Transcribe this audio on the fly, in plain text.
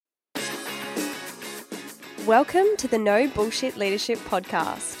Welcome to the No Bullshit Leadership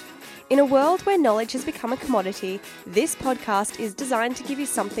Podcast. In a world where knowledge has become a commodity, this podcast is designed to give you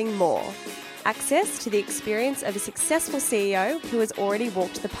something more. Access to the experience of a successful CEO who has already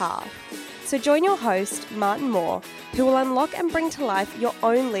walked the path. So join your host, Martin Moore, who will unlock and bring to life your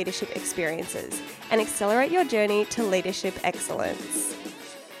own leadership experiences and accelerate your journey to leadership excellence.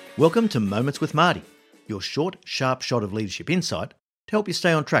 Welcome to Moments with Marty, your short, sharp shot of leadership insight to help you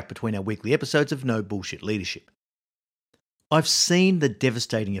stay on track between our weekly episodes of No Bullshit Leadership. I've seen the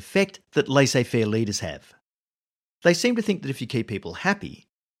devastating effect that laissez-faire leaders have. They seem to think that if you keep people happy,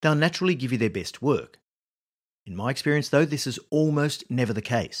 they'll naturally give you their best work. In my experience, though, this is almost never the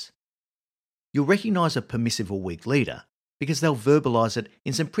case. You'll recognise a permissive or weak leader because they'll verbalise it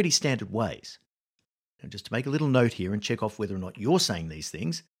in some pretty standard ways. Now, just to make a little note here and check off whether or not you're saying these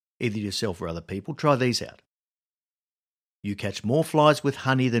things, either yourself or other people, try these out. You catch more flies with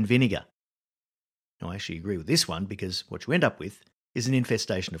honey than vinegar. Now, I actually agree with this one because what you end up with is an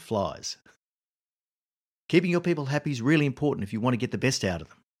infestation of flies. Keeping your people happy is really important if you want to get the best out of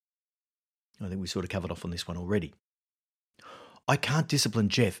them. I think we sort of covered off on this one already. I can't discipline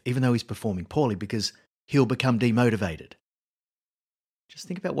Jeff even though he's performing poorly because he'll become demotivated. Just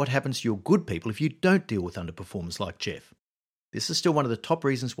think about what happens to your good people if you don't deal with underperformers like Jeff. This is still one of the top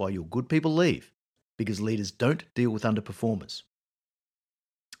reasons why your good people leave, because leaders don't deal with underperformers.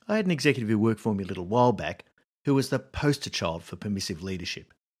 I had an executive who worked for me a little while back who was the poster child for permissive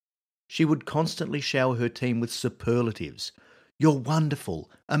leadership. She would constantly shower her team with superlatives. You're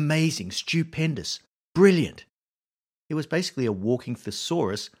wonderful, amazing, stupendous, brilliant. It was basically a walking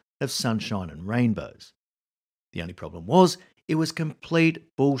thesaurus of sunshine and rainbows. The only problem was it was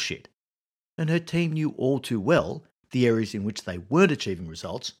complete bullshit, and her team knew all too well the areas in which they weren't achieving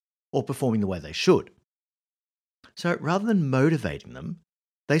results or performing the way they should. So rather than motivating them,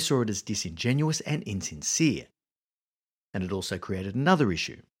 they saw it as disingenuous and insincere. And it also created another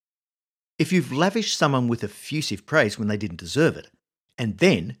issue. If you've lavished someone with effusive praise when they didn't deserve it, and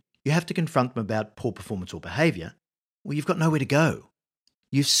then you have to confront them about poor performance or behaviour, well, you've got nowhere to go.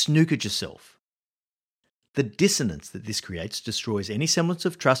 You've snookered yourself. The dissonance that this creates destroys any semblance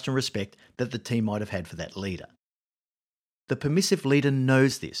of trust and respect that the team might have had for that leader. The permissive leader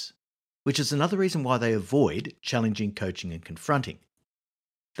knows this, which is another reason why they avoid challenging, coaching and confronting.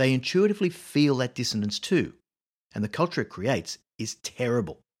 They intuitively feel that dissonance too, and the culture it creates is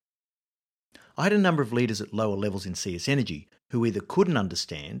terrible. I had a number of leaders at lower levels in CS Energy who either couldn't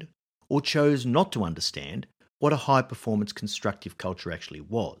understand or chose not to understand what a high-performance constructive culture actually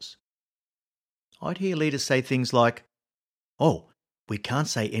was. I'd hear leaders say things like, "Oh, we can't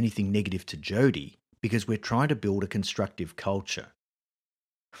say anything negative to Jody because we're trying to build a constructive culture."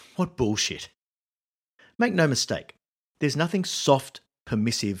 What bullshit. Make no mistake, there's nothing soft,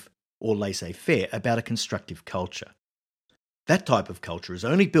 permissive, or laissez-faire about a constructive culture. That type of culture is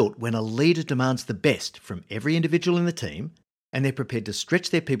only built when a leader demands the best from every individual in the team and they're prepared to stretch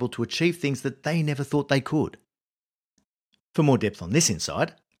their people to achieve things that they never thought they could. For more depth on this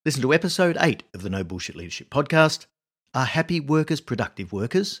insight, listen to episode 8 of the No Bullshit Leadership Podcast, Are Happy Workers Productive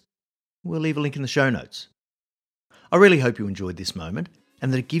Workers? We'll leave a link in the show notes. I really hope you enjoyed this moment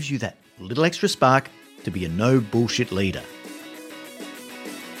and that it gives you that little extra spark to be a no bullshit leader.